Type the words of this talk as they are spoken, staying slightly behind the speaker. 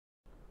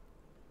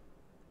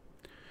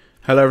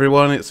Hello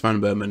everyone, it's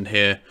vanburman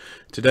here.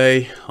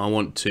 Today I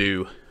want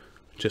to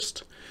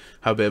just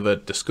have a bit of a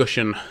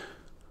discussion,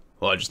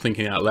 or just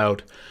thinking out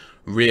loud,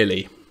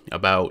 really,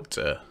 about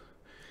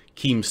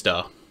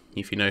Keemstar.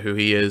 If you know who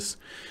he is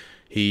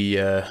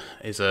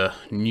is a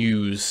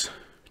news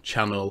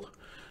channel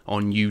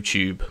on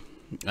YouTube,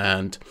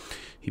 and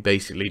he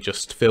basically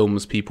just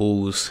films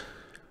people's,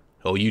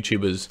 or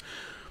YouTubers'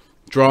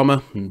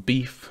 drama and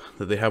beef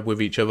that they have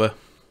with each other,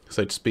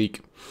 so to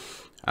speak,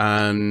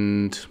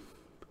 and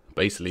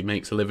basically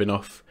makes a living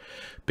off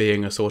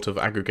being a sort of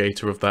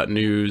aggregator of that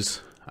news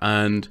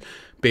and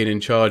being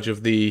in charge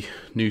of the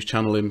news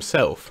channel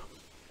himself.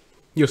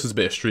 He also does a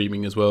bit of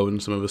streaming as well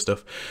and some other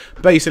stuff.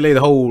 Basically, the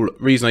whole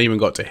reason I even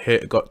got to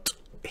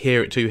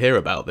hear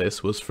about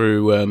this was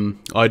through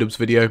iDubbbz's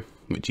video,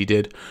 which he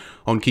did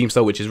on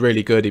Keemstar, which is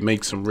really good. He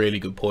makes some really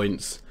good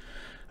points.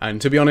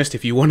 And to be honest,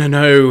 if you want to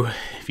know,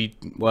 you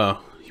want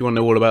to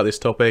know all about this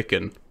topic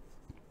and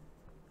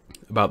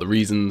about the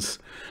reasons,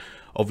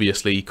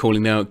 obviously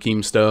calling out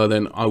Keemstar,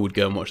 then I would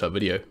go and watch that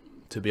video.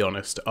 To be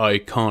honest, I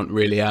can't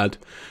really add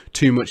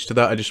too much to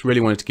that. I just really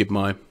wanted to give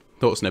my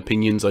thoughts and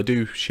opinions. I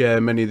do share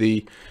many of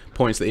the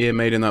points that Ian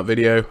made in that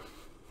video,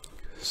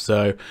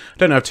 so I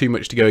don't have too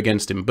much to go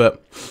against him.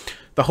 But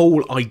the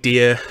whole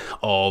idea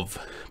of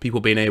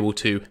people being able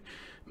to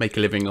make a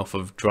living off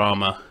of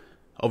drama,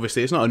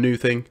 obviously it's not a new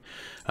thing.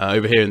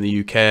 Over here in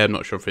the UK, I'm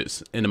not sure if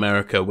it's in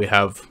America, we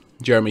have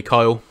Jeremy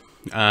Kyle.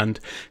 And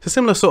it's a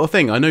similar sort of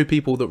thing. I know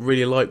people that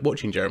really like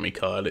watching Jeremy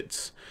Kyle.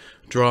 It's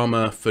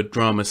drama for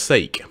drama's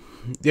sake.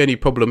 The only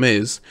problem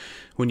is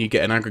when you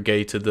get an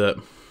aggregator that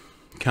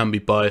can be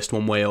biased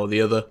one way or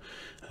the other.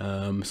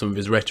 Some of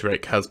his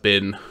rhetoric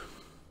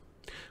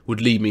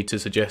would lead me to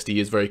suggest he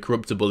is very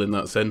corruptible in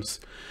that sense.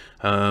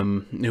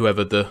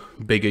 Whoever the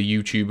bigger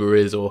YouTuber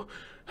is, or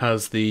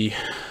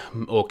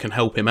can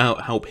help him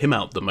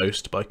out the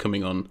most by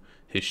coming on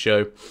his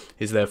show,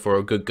 is therefore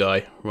a good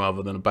guy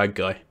rather than a bad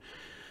guy.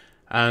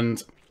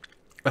 And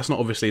that's not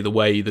obviously the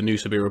way the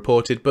news should be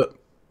reported, but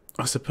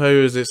I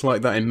suppose it's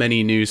like that in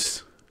many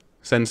news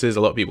senses. A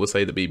lot of people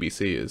say the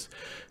BBC is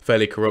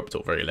fairly corrupt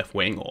or very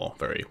left-wing or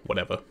very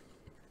whatever.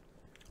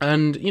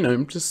 And, you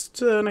know, just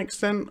to an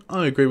extent,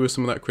 I agree with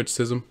some of that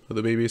criticism of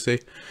the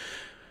BBC.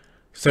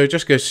 So it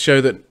just goes to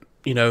show that,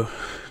 you know,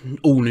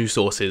 all news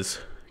sources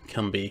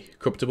can be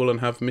corruptible and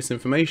have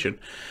misinformation.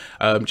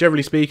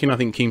 Generally speaking, I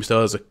think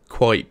Keemstar is a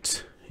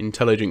quite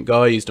intelligent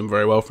guy. He's done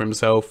very well for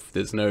himself.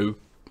 There's no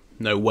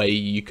way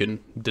you can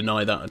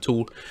deny that at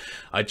all.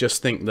 I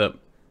just think that,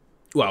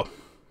 well,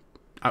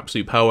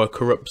 absolute power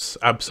corrupts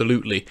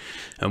absolutely,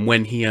 and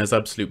when he has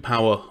absolute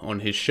power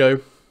on his show,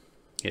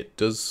 it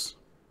does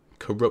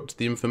corrupt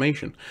the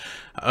information.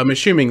 I'm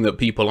assuming that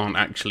people aren't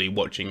actually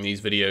watching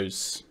his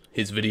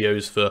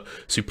videos for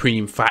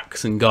supreme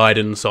facts and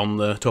guidance on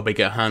the topic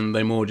at hand.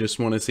 They more just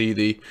want to see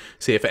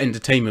it for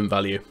entertainment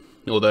value.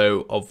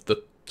 Although of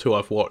the two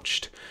I've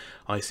watched,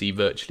 I see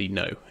virtually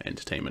no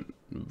entertainment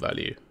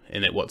value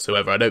in it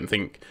whatsoever. I don't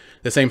think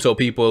the same sort of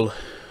people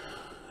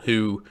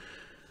who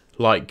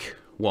like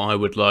what I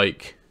would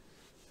like,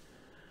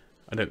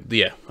 I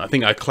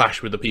think I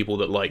clash with the people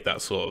that like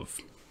that sort of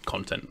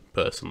content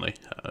personally.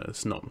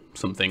 It's not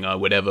something I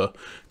would ever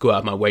go out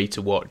of my way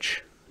to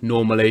watch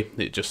normally.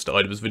 It just,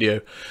 iDubbbz's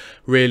video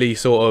really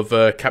sort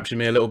of captured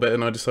me a little bit,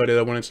 and I decided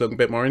I wanted to look a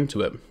bit more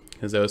into it,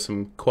 because there were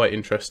some quite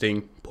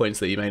interesting points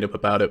that he made up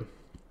about it.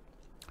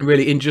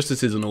 Really,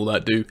 injustices and all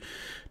that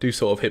do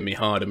sort of hit me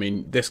hard. I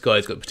mean, this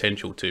guy's got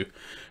potential to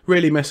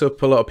really mess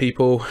up a lot of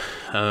people,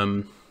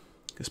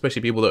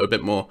 especially people that are a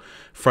bit more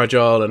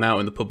fragile and out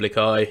in the public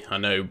eye. I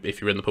know if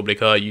you're in the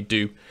public eye, you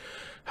do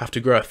have to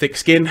grow a thick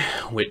skin,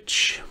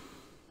 which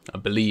I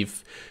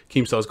believe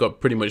Keemstar's got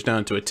pretty much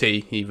down to a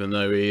T, even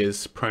though he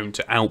is prone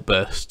to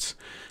outbursts.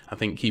 I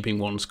think keeping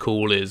one's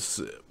cool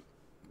is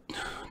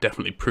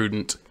definitely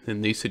prudent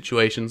in these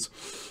situations.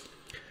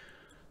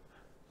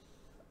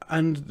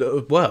 And,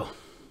 well,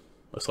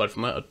 aside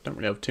from that, I don't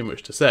really have too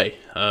much to say.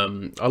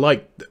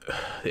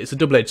 It's a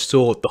double-edged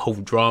sword, the whole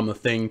drama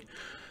thing.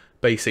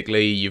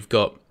 Basically, you've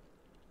got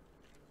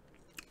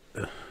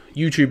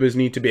YouTubers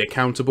need to be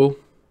accountable,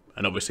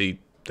 and obviously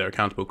they're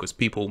accountable because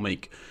people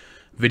make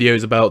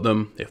videos about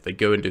them. If they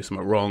go and do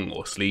something wrong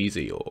or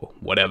sleazy or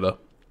whatever,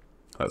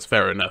 that's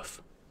fair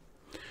enough.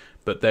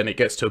 But then it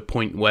gets to a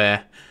point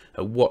where,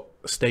 at what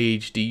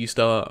stage do you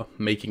start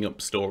making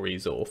up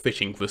stories or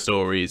fishing for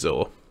stories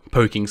or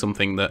poking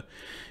something that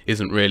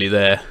isn't really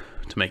there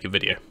to make a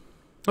video?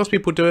 Lots of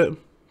people do it.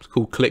 It's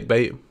called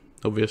clickbait,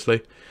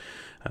 obviously.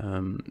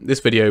 This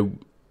video,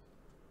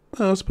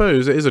 well, I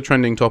suppose it is a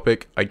trending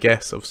topic, I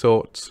guess, of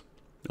sorts.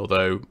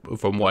 Although,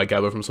 from what I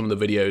gather from some of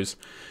the videos,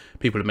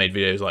 people have made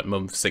videos like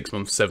 6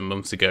 months, 7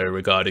 months ago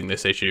regarding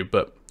this issue.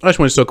 But I just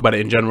wanted to talk about it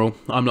in general.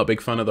 I'm not a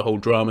big fan of the whole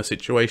drama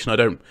situation. I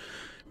don't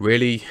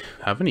really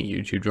have any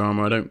YouTube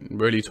drama. I don't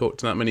really talk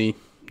to that many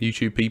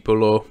YouTube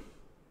people or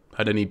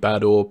had any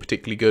bad or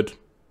particularly good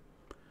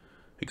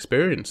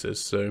experiences.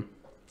 So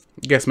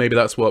guess maybe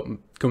that's what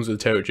comes with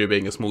the territory of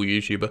being a small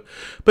YouTuber.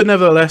 But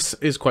nevertheless,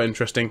 it's quite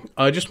interesting.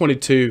 I just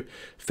wanted to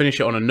finish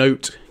it on a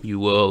note. You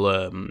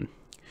will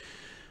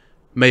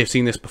may have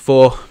seen this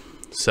before.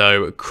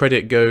 So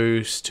credit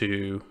goes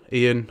to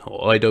Ian,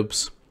 or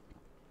iDubbbz.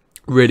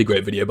 Really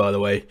great video, by the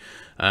way.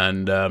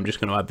 And I'm just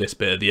going to add this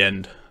bit at the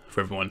end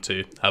for everyone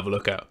to have a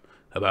look at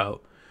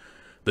about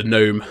the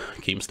gnome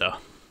Keemstar.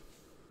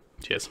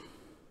 Cheers.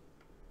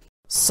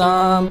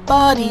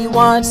 Somebody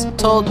once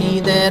told me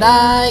that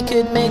I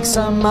could make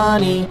some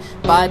money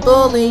by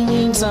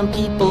bullying some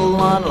people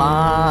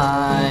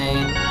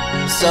online.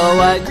 So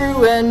I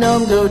grew a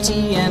gnome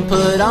goatee and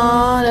put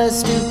on a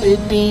stupid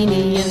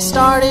beanie and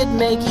started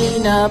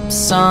making up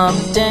some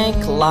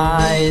dank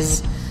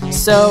lies.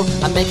 So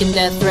I'm making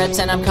death threats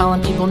and I'm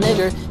calling people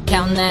nigger,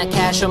 counting that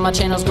cash so my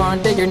channel's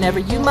growing bigger. Never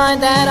you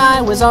mind that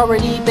I was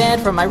already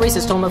banned from my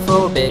racist,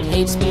 homophobic,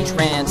 hate speech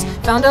rants.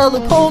 Found a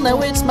loophole,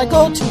 now it's my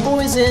goal to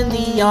poison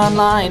the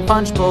online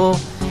punch bowl.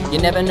 You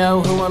never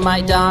know who are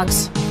my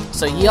docs,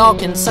 so y'all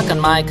can suck on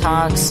my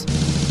cocks.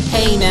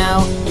 Hey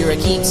now, you're a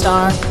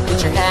Keemstar,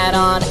 get your hat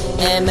on,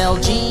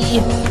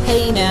 MLG.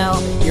 Hey now,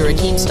 you're a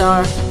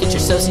Keemstar, get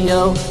your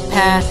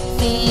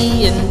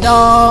sociopathy, and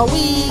all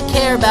we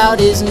care about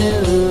is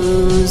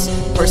news.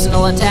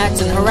 Personal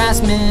attacks and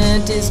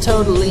harassment is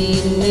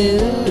totally new.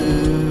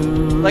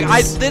 Like,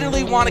 I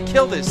literally want to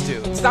kill this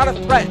dude. It's not a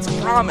threat, it's a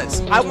promise.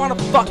 I want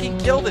to fucking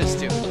kill this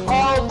dude.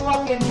 Oh,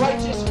 fucking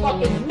righteous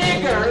fucking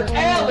nigger,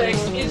 Alex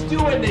is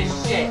doing this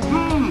shit.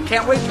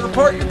 Can't wait to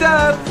report your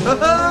death.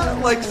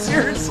 Like,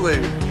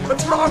 seriously,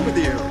 what's wrong with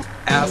you,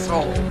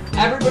 asshole?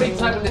 Everybody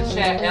type in the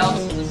chat, Alex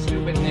is a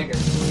stupid nigger.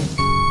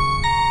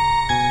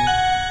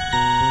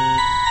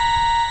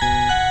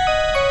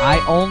 I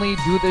only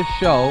do this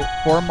show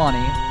for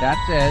money.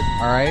 That's it,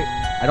 alright?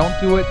 I don't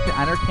do it to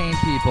entertain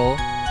people.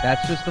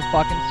 That's just a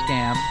fucking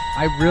scam.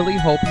 I really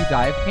hope you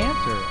die of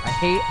cancer. I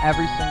hate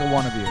every single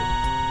one of you.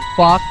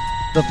 Fuck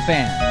the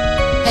fans.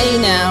 Hey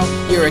now,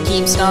 you're a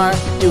Keemstar,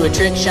 do a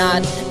trick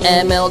shot,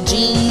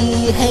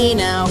 MLG. Hey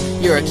now,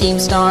 you're a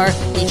Keemstar,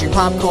 eat your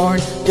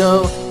popcorn,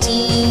 go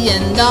tea,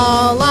 and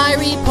all I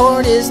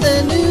report is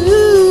the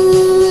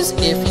news,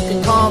 if you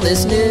can call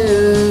this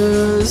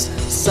news.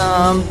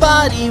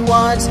 Somebody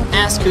once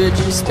asked, could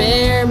you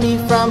spare me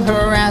from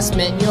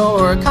harassment?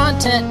 Your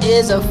content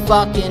is a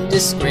fucking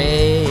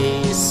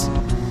disgrace.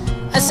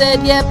 I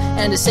said yep,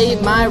 and to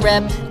save my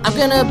rep, I'm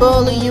gonna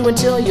bully you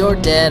until you're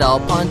dead. I'll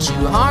punch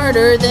you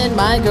harder than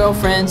my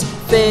girlfriend's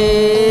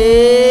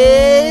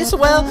face.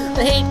 Well,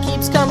 the hate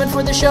keeps coming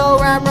for the show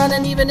where I'm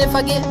running. Even if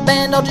I get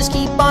banned, I'll just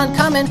keep on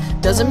coming.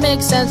 Doesn't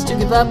make sense to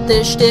give up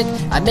this shtick.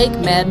 I make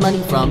mad money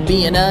from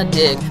being a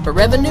dick. For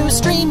revenue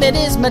stream, it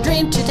is my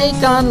dream to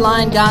take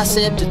online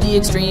gossip to the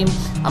extreme.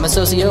 I'm a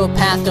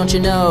sociopath, don't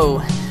you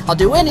know? I'll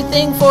do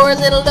anything for a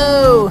little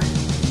dough.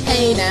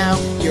 Hey now,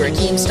 you're a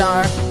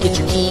Keemstar, get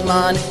your Keem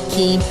on,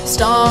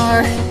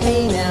 Keemstar.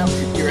 Hey now,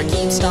 you're a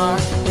Keemstar,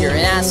 you're an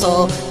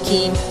asshole,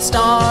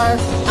 Keemstar.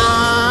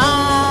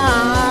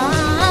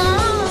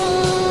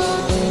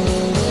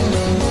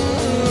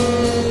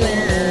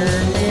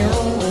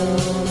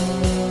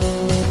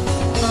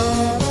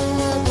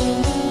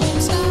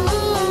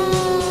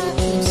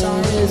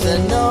 Keemstar is a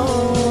no.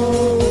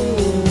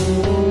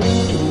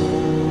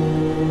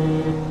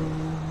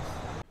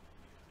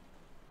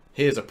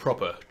 Here's a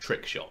proper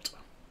trick shot.